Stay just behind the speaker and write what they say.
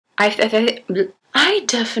I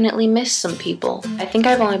definitely miss some people. I think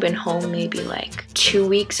I've only been home maybe like 2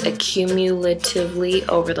 weeks accumulatively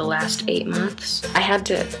over the last 8 months. I had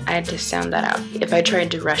to sound that out. If I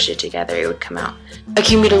tried to rush it together, it would come out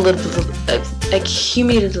accumulatively.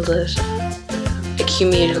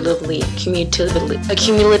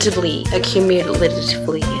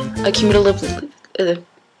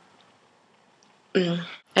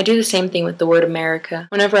 I do the same thing with the word America.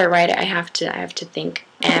 Whenever I write it, I have to think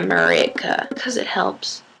America because it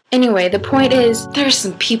helps. Anyway, the point is, there's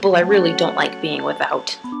some people I really don't like being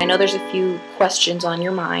without. I know there's a few questions on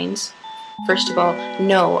your minds. First of all,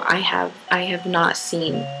 no, I have not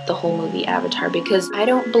seen the whole movie Avatar because I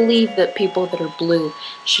don't believe that people that are blue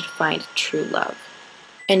should find true love.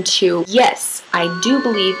 And 2, yes, I do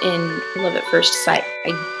believe in love at first sight.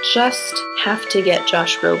 I just have to get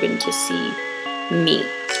Josh Groban to see me.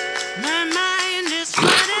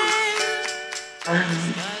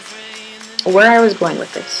 Where I was going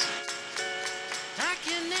with this.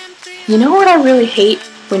 You know what I really hate?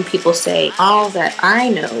 When people say, all that I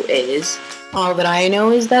know is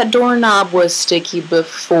that doorknob was sticky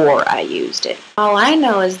before I used it. All I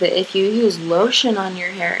know is that if you use lotion on your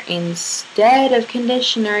hair instead of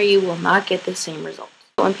conditioner, you will not get the same result.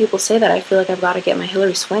 When people say that, I feel like I've got to get my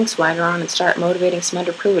Hilary Swank swagger on and start motivating some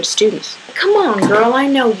underprivileged students. Come on, girl, I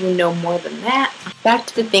know you know more than that. Back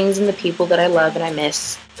to the things and the people that I love and I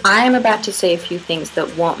miss. I am about to say a few things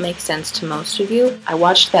that won't make sense to most of you. I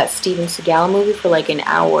watched that Steven Seagal movie for like an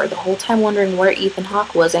hour, the whole time wondering where Ethan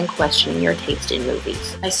Hawke was and questioning your taste in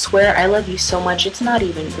movies. I swear I love you so much it's not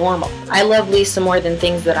even normal. I love Lisa more than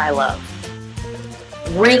things that I love.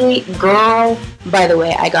 Really, girl? By the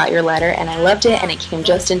way, I got your letter and I loved it and it came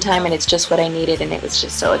just in time and it's just what I needed and it was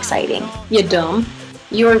just so exciting. You dumb.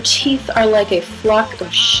 Your teeth are like a flock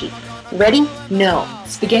of sheep. Ready? No.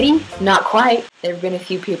 Spaghetti? Not quite. There have been a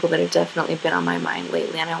few people that have definitely been on my mind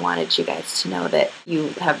lately and I wanted you guys to know that you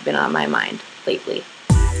have been on my mind lately.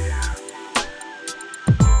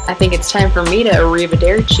 I think it's time for me to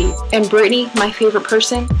arrivederci. And Brittany, my favorite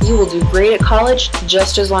person, you will do great at college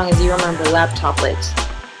just as long as you remember laptop lids.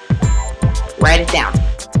 Write it down.